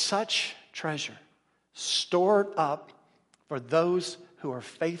is such treasure stored up for those who are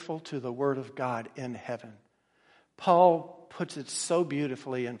faithful to the Word of God in heaven. Paul puts it so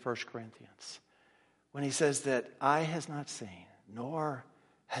beautifully in 1 Corinthians when he says that eye has not seen, nor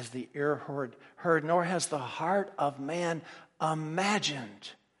has the ear heard, nor has the heart of man imagined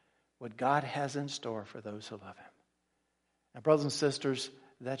what God has in store for those who love Him. Now, brothers and sisters,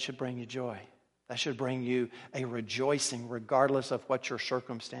 that should bring you joy. That should bring you a rejoicing regardless of what your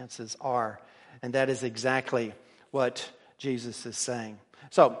circumstances are. And that is exactly what Jesus is saying.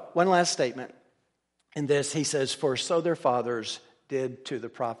 So, one last statement. in this, he says, "For so their fathers did to the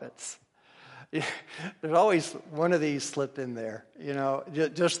prophets." There's always one of these slipped in there,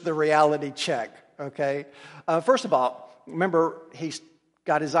 just the reality check, okay? First of all, remember, he's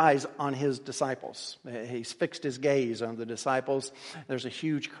got his eyes on his disciples. He's fixed his gaze on the disciples. There's a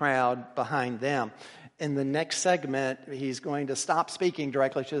huge crowd behind them. In the next segment, he's going to stop speaking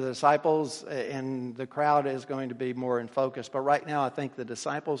directly to the disciples, and the crowd is going to be more in focus. But right now, I think the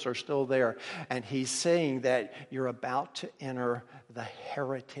disciples are still there, and he's saying that you're about to enter the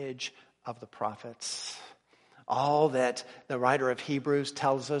heritage of the prophets. All that the writer of Hebrews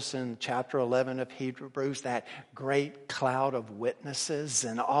tells us in chapter 11 of Hebrews, that great cloud of witnesses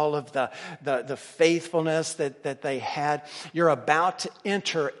and all of the faithfulness that they had. You're about to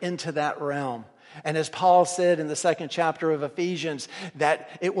enter into that realm. And as Paul said in the second chapter of Ephesians, that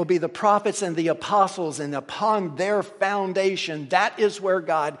it will be the prophets and the apostles, and upon their foundation, that is where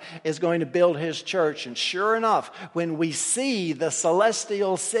God is going to build his church. And sure enough, when we see the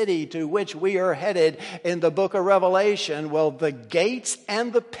celestial city to which we are headed in the book of Revelation, well, the gates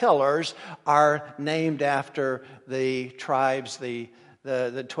and the pillars are named after the tribes, the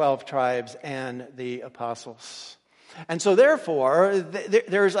 12 tribes and the apostles. And so therefore,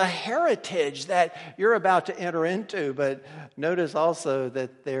 there's a heritage that you're about to enter into. But notice also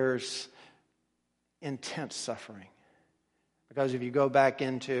that there's intense suffering. Because if you go back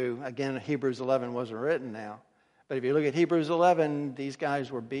into, again, Hebrews 11 wasn't written now. But if you look at Hebrews 11, these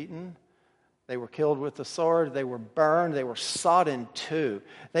guys were beaten. They were killed with the sword. They were burned. They were sawed in two.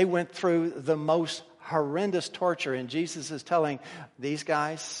 They went through the most horrendous torture. And Jesus is telling these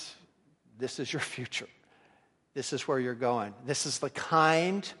guys, this is your future. This is where you're going. This is the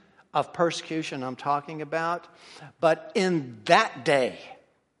kind of persecution I'm talking about. But in that day,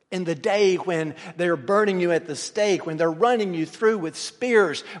 in the day when they're burning you at the stake, when they're running you through with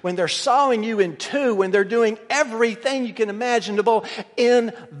spears, when they're sawing you in two, when they're doing everything you can imaginable,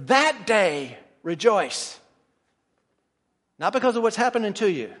 in that day, rejoice. Not because of what's happening to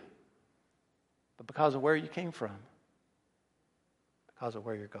you, but because of where you came from. Because of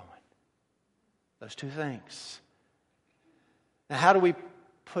where you're going. Those two things. Now, how do we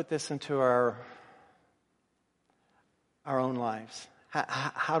put this into our own lives?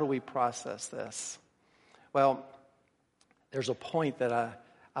 How do we process this? Well, there's a point that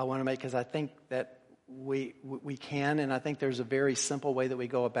I want to make, because I think that we can, and I think there's a very simple way that we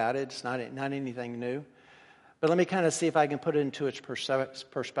go about it. It's not anything new. But let me kind of see if I can put it into its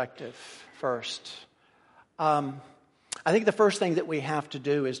perspective first. I think the first thing that we have to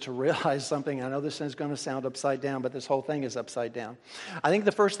do is to realize something. I know this is going to sound upside down, but this whole thing is upside down. I think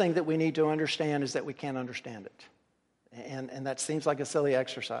the first thing that we need to understand is that we can't understand it. And that seems like a silly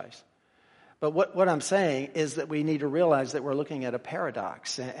exercise. But what I'm saying is that we need to realize that we're looking at a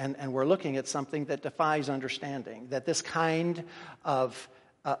paradox, and we're looking at something that defies understanding. That this kind of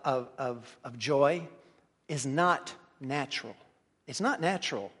joy is not natural. It's not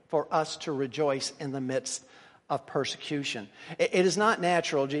natural for us to rejoice in the midst of persecution. It is not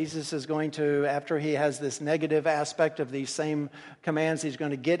natural. Jesus is going to, after he has this negative aspect of these same commands, he's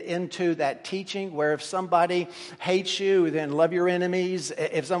going to get into that teaching where if somebody hates you, then love your enemies.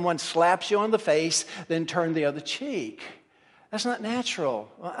 If someone slaps you on the face, then turn the other cheek. That's not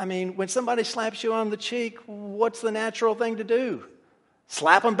natural. I mean, when somebody slaps you on the cheek, what's the natural thing to do?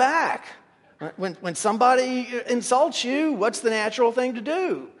 Slap them back. When somebody insults you, what's the natural thing to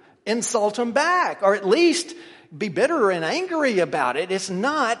do? Insult them back, or at least be bitter and angry about it. It's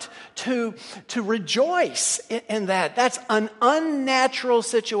not to rejoice in that. That's an unnatural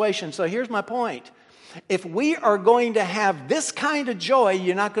situation. So here's my point. If we are going to have this kind of joy,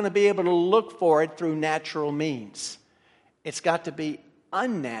 you're not going to be able to look for it through natural means. It's got to be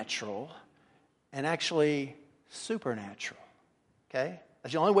unnatural and actually supernatural. Okay?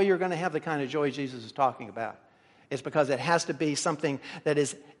 That's the only way you're going to have the kind of joy Jesus is talking about. It's because it has to be something that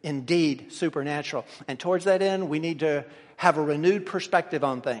is indeed supernatural. And towards that end, we need to have a renewed perspective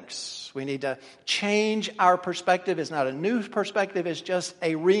on things. We need to change our perspective. It's not a new perspective, it's just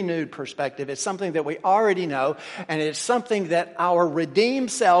a renewed perspective. It's something that we already know, and it's something that our redeemed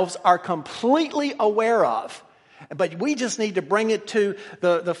selves are completely aware of. But we just need to bring it to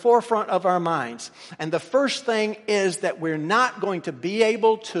the forefront of our minds. And the first thing is that we're not going to be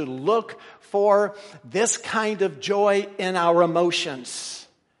able to look for this kind of joy in our emotions.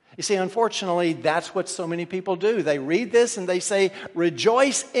 You see, unfortunately, that's what so many people do. They read this and they say,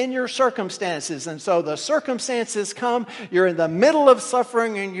 rejoice in your circumstances. And so the circumstances come, you're in the middle of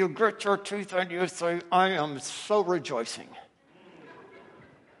suffering, and you grit your teeth and you say, I am so rejoicing.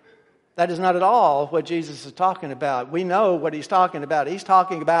 That is not at all what Jesus is talking about. We know what he's talking about. He's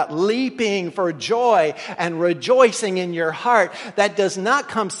talking about leaping for joy and rejoicing in your heart. That does not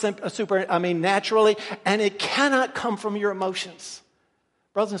come naturally, and it cannot come from your emotions.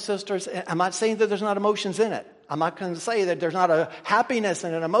 Brothers and sisters, I'm not saying that there's not emotions in it. I'm not going to say that there's not a happiness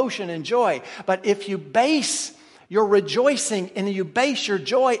and an emotion and joy. But if you base your rejoicing and you base your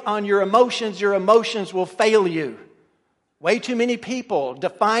joy on your emotions will fail you. Way too many people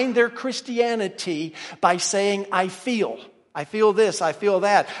define their Christianity by saying, I feel this, I feel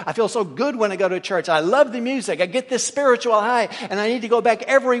that. I feel so good when I go to church. I love the music. I get this spiritual high, and I need to go back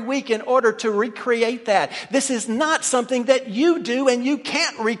every week in order to recreate that. This is not something that you do, and you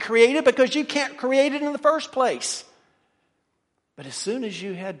can't recreate it because you can't create it in the first place. But as soon as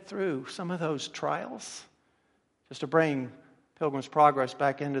you head through some of those trials, just to bring Pilgrim's Progress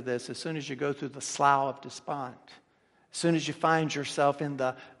back into this, as soon as you go through the slough of despond, as soon as you find yourself in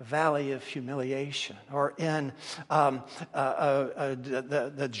the valley of humiliation or in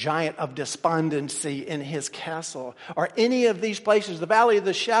the giant of despondency in his castle or any of these places, the valley of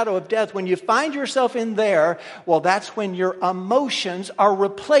the shadow of death, when you find yourself in there, well, that's when your emotions are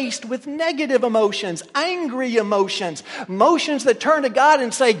replaced with negative emotions, angry emotions, emotions that turn to God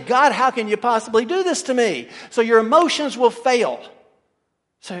and say, God, how can you possibly do this to me? So your emotions will fail.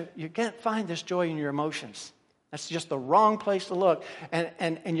 So you can't find this joy in your emotions. That's just the wrong place to look.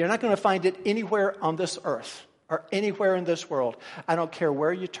 And you're not going to find it anywhere on this earth or anywhere in this world. I don't care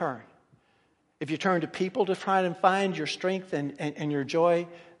where you turn. If you turn to people to try and find your strength and your joy,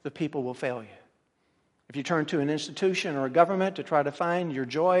 the people will fail you. If you turn to an institution or a government to try to find your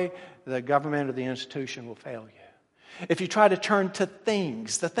joy, the government or the institution will fail you. If you try to turn to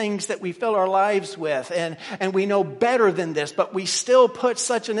things, the things that we fill our lives with, and we know better than this, but we still put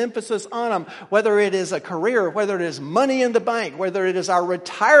such an emphasis on them, whether it is a career, whether it is money in the bank, whether it is our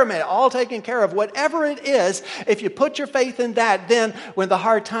retirement, all taken care of, whatever it is, if you put your faith in that, then when the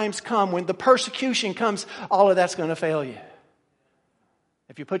hard times come, when the persecution comes, all of that's going to fail you.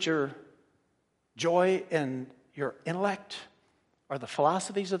 If you put your joy in your intellect or the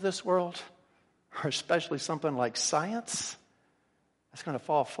philosophies of this world, or especially something like science, that's going to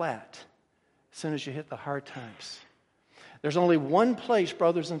fall flat as soon as you hit the hard times. There's only one place,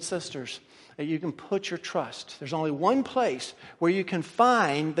 brothers and sisters, that you can put your trust. There's only one place where you can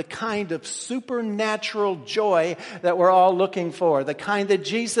find the kind of supernatural joy that we're all looking for, the kind that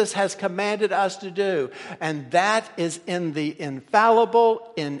Jesus has commanded us to do, and that is in the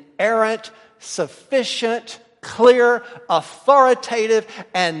infallible, inerrant, sufficient, clear, authoritative,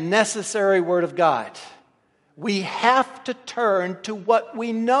 and necessary Word of God. We have to turn to what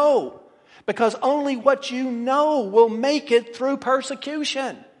we know, because only what you know will make it through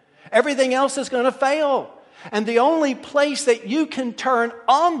persecution. Everything else is going to fail. And the only place that you can turn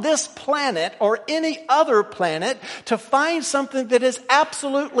on this planet or any other planet to find something that is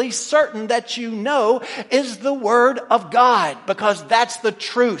absolutely certain that you know is the Word of God, because that's the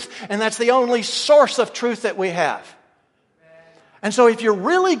truth, and that's the only source of truth that we have. And so if you're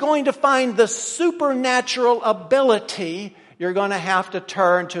really going to find the supernatural ability, you're going to have to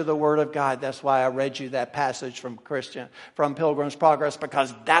turn to the Word of God. That's why I read you that passage from Pilgrim's Progress,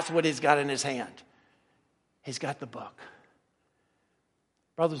 because that's what he's got in his hand. He's got the book.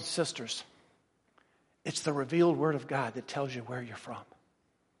 Brothers and sisters, it's the revealed Word of God that tells you where you're from.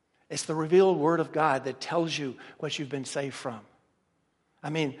 It's the revealed Word of God that tells you what you've been saved from. I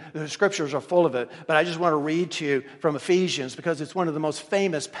mean, the Scriptures are full of it, but I just want to read to you from Ephesians, because it's one of the most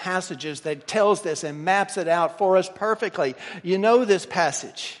famous passages that tells this and maps it out for us perfectly. You know this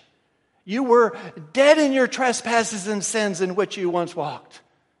passage. You were dead in your trespasses and sins in which you once walked.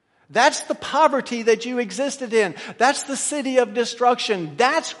 That's the poverty that you existed in. That's the city of destruction.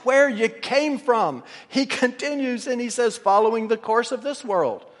 That's where you came from. He continues and he says, following the course of this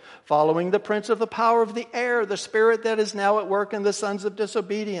world, following the prince of the power of the air, the spirit that is now at work in the sons of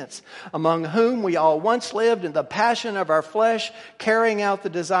disobedience, among whom we all once lived in the passion of our flesh, carrying out the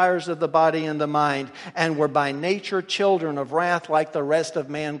desires of the body and the mind, and were by nature children of wrath like the rest of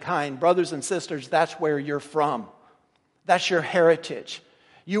mankind. Brothers and sisters, that's where you're from. That's your heritage.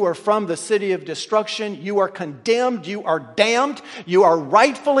 You are from the city of destruction. You are condemned. You are damned. You are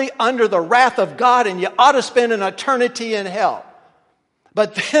rightfully under the wrath of God, and you ought to spend an eternity in hell.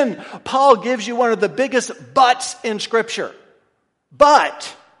 But then Paul gives you one of the biggest buts in Scripture.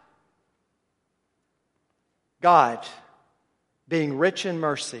 But God, being rich in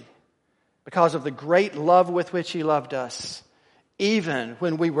mercy, because of the great love with which He loved us, even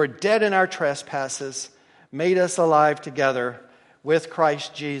when we were dead in our trespasses, made us alive together with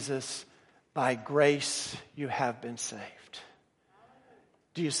Christ Jesus. By grace you have been saved.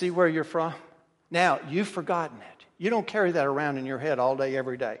 Do you see where you're from? Now, you've forgotten it. You don't carry that around in your head all day,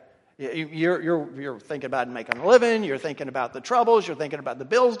 every day. You're thinking about making a living. You're thinking about the troubles. You're thinking about the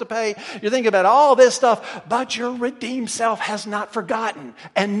bills to pay. You're thinking about all this stuff. But your redeemed self has not forgotten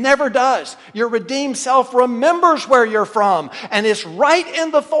and never does. Your redeemed self remembers where you're from and is right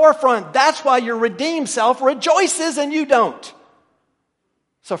in the forefront. That's why your redeemed self rejoices and you don't.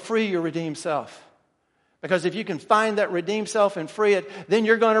 So free your redeemed self. Because if you can find that redeemed self and free it, then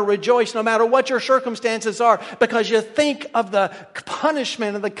you're going to rejoice no matter what your circumstances are, because you think of the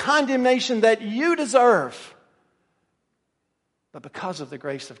punishment and the condemnation that you deserve. But because of the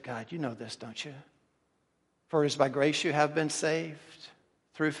grace of God, you know this, don't you? For it is by grace you have been saved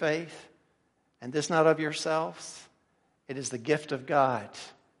through faith, and this not of yourselves. It is the gift of God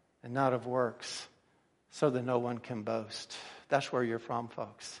and not of works, so that no one can boast. That's where you're from,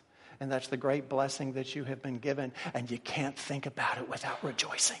 folks. And that's the great blessing that you have been given, and you can't think about it without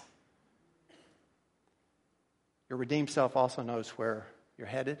rejoicing. Your redeemed self also knows where you're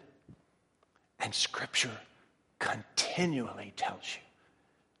headed, and Scripture continually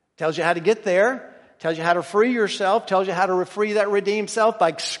tells you how to get there, tells you how to free yourself, tells you how to free that redeemed self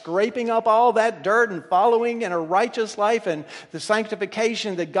by scraping up all that dirt and following in a righteous life and the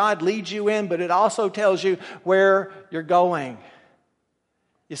sanctification that God leads you in, but it also tells you where you're going.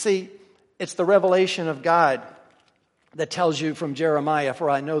 You see, it's the revelation of God that tells you from Jeremiah, for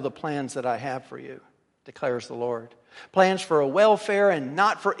I know the plans that I have for you, declares the Lord. Plans for a welfare and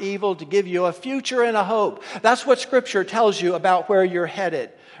not for evil, to give you a future and a hope. That's what Scripture tells you about where you're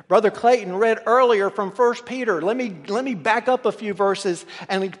headed. Brother Clayton read earlier from 1 Peter. Let me back up a few verses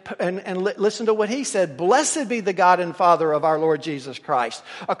and listen to what he said. Blessed be the God and Father of our Lord Jesus Christ.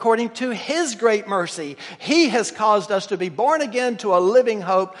 According to His great mercy, He has caused us to be born again to a living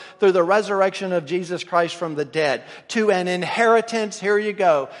hope through the resurrection of Jesus Christ from the dead. To an inheritance, here you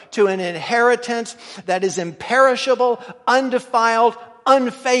go, to an inheritance that is imperishable, undefiled,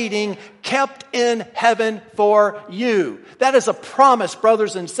 unfading, kept in heaven for you. That is a promise,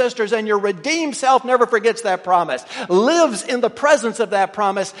 brothers and sisters, and your redeemed self never forgets that promise. Lives in the presence of that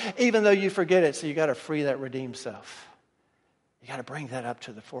promise, even though you forget it. So you got to free that redeemed self. You got to bring that up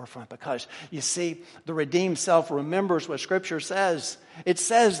to the forefront, because you see, the redeemed self remembers what Scripture says. It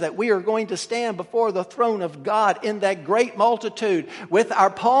says that we are going to stand before the throne of God in that great multitude with our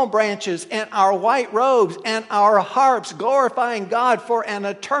palm branches and our white robes and our harps, glorifying God for an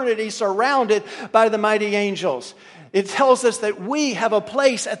eternity, surrounded by the mighty angels. It tells us that we have a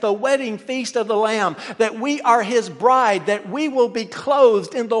place at the wedding feast of the Lamb, that we are His bride, that we will be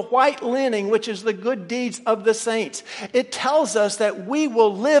clothed in the white linen, which is the good deeds of the saints. It tells us that we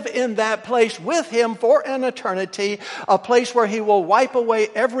will live in that place with Him for an eternity, a place where He will wipe away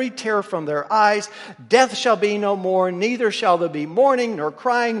every tear from their eyes. Death shall be no more, neither shall there be mourning, nor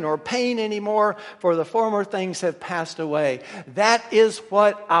crying, nor pain anymore, for the former things have passed away. That is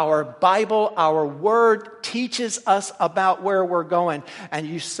what our Bible, our Word, teaches us about where we're going, and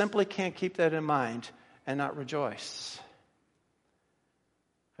you simply can't keep that in mind and not rejoice.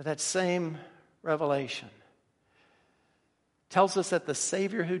 For that same revelation tells us that the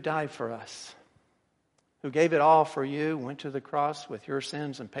Savior who died for us, who gave it all for you, went to the cross with your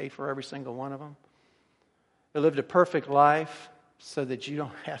sins and paid for every single one of them, who lived a perfect life so that you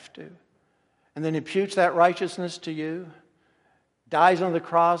don't have to, and then imputes that righteousness to you, dies on the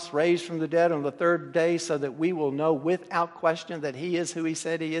cross, raised from the dead on the third day, so that we will know without question that He is who He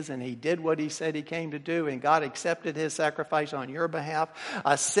said He is, and He did what He said He came to do, and God accepted His sacrifice on your behalf,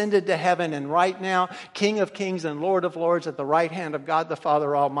 ascended to heaven, and right now, King of kings and Lord of lords at the right hand of God the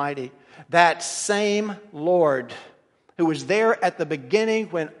Father Almighty. That same Lord who was there at the beginning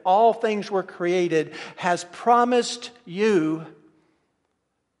when all things were created has promised you,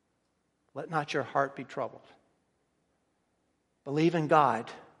 let not your heart be troubled. Believe in God.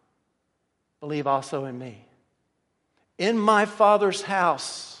 Believe also in me. In my Father's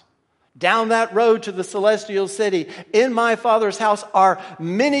house, down that road to the celestial city, in my Father's house are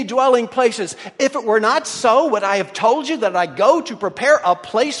many dwelling places. If it were not so, would I have told you that I go to prepare a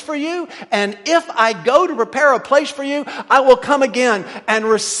place for you? And if I go to prepare a place for you, I will come again and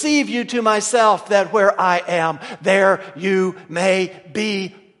receive you to myself, that where I am, there you may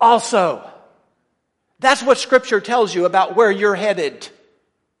be also. That's what Scripture tells you about where you're headed.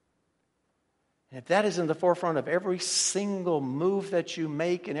 And if that is in the forefront of every single move that you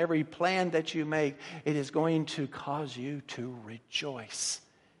make and every plan that you make, it is going to cause you to rejoice,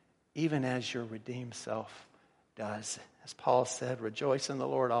 even as your redeemed self does. As Paul said, rejoice in the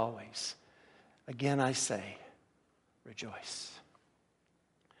Lord always. Again, I say, rejoice.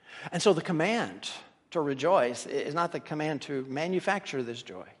 And so the command to rejoice is not the command to manufacture this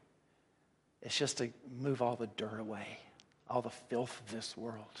joy. It's just to move all the dirt away, all the filth of this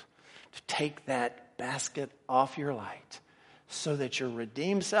world, to take that basket off your light so that your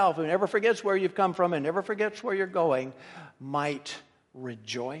redeemed self, who never forgets where you've come from and never forgets where you're going, might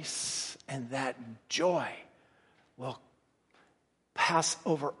rejoice, and that joy will pass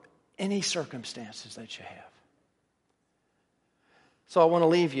over any circumstances that you have. So I want to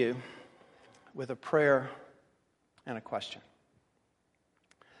leave you with a prayer and a question.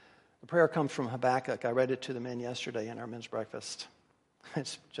 The prayer comes from Habakkuk. I read it to the men yesterday in our men's breakfast.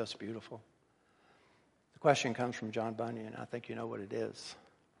 It's just beautiful. The question comes from John Bunyan. I think you know what it is.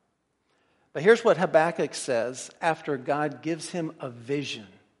 But here's what Habakkuk says after God gives him a vision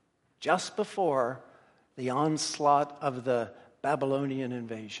just before the onslaught of the Babylonian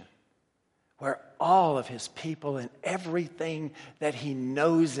invasion, where all of his people and everything that he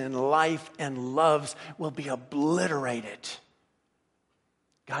knows in life and loves will be obliterated.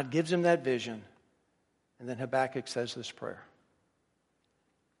 God gives him that vision, and then Habakkuk says this prayer.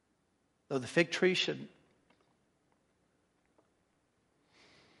 Though the fig tree should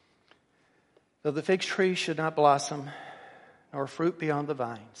not blossom, nor fruit be on the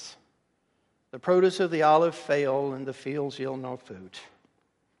vines, the produce of the olive fail, and the fields yield no food,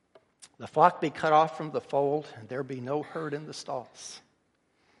 the flock be cut off from the fold, and there be no herd in the stalls,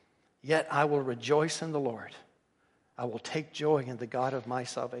 yet I will rejoice in the Lord. I will take joy in the God of my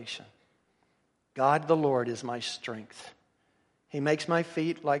salvation. God the Lord is my strength. He makes my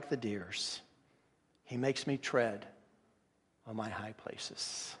feet like the deer's. He makes me tread on my high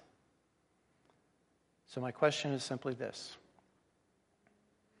places. So my question is simply this.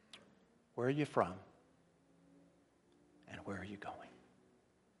 Where are you from? And where are you going?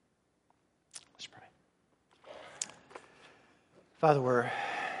 Let's pray. Father, we're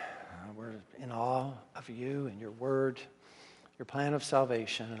in awe of you and your word, your plan of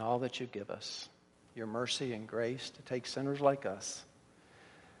salvation, and all that you give us, your mercy and grace to take sinners like us.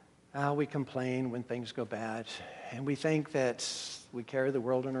 We complain when things go bad, and we think that we carry the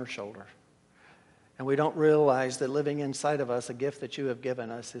world on our shoulder. And we don't realize that living inside of us, a gift that you have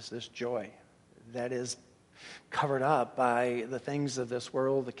given us, is this joy that is covered up by the things of this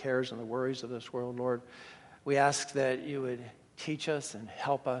world, the cares and the worries of this world. Lord, we ask that you would teach us and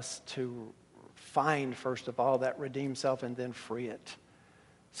help us to find, first of all, that redeemed self and then free it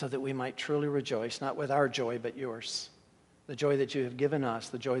so that we might truly rejoice, not with our joy, but yours. The joy that you have given us,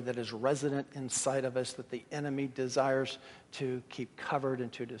 the joy that is resident inside of us that the enemy desires to keep covered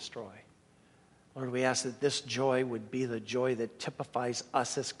and to destroy. Lord, we ask that this joy would be the joy that typifies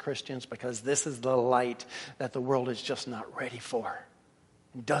us as Christians, because this is the light that the world is just not ready for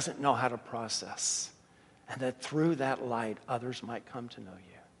and doesn't know how to process. And that through that light, others might come to know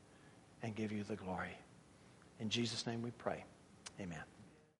you and give you the glory. In Jesus' name we pray. Amen.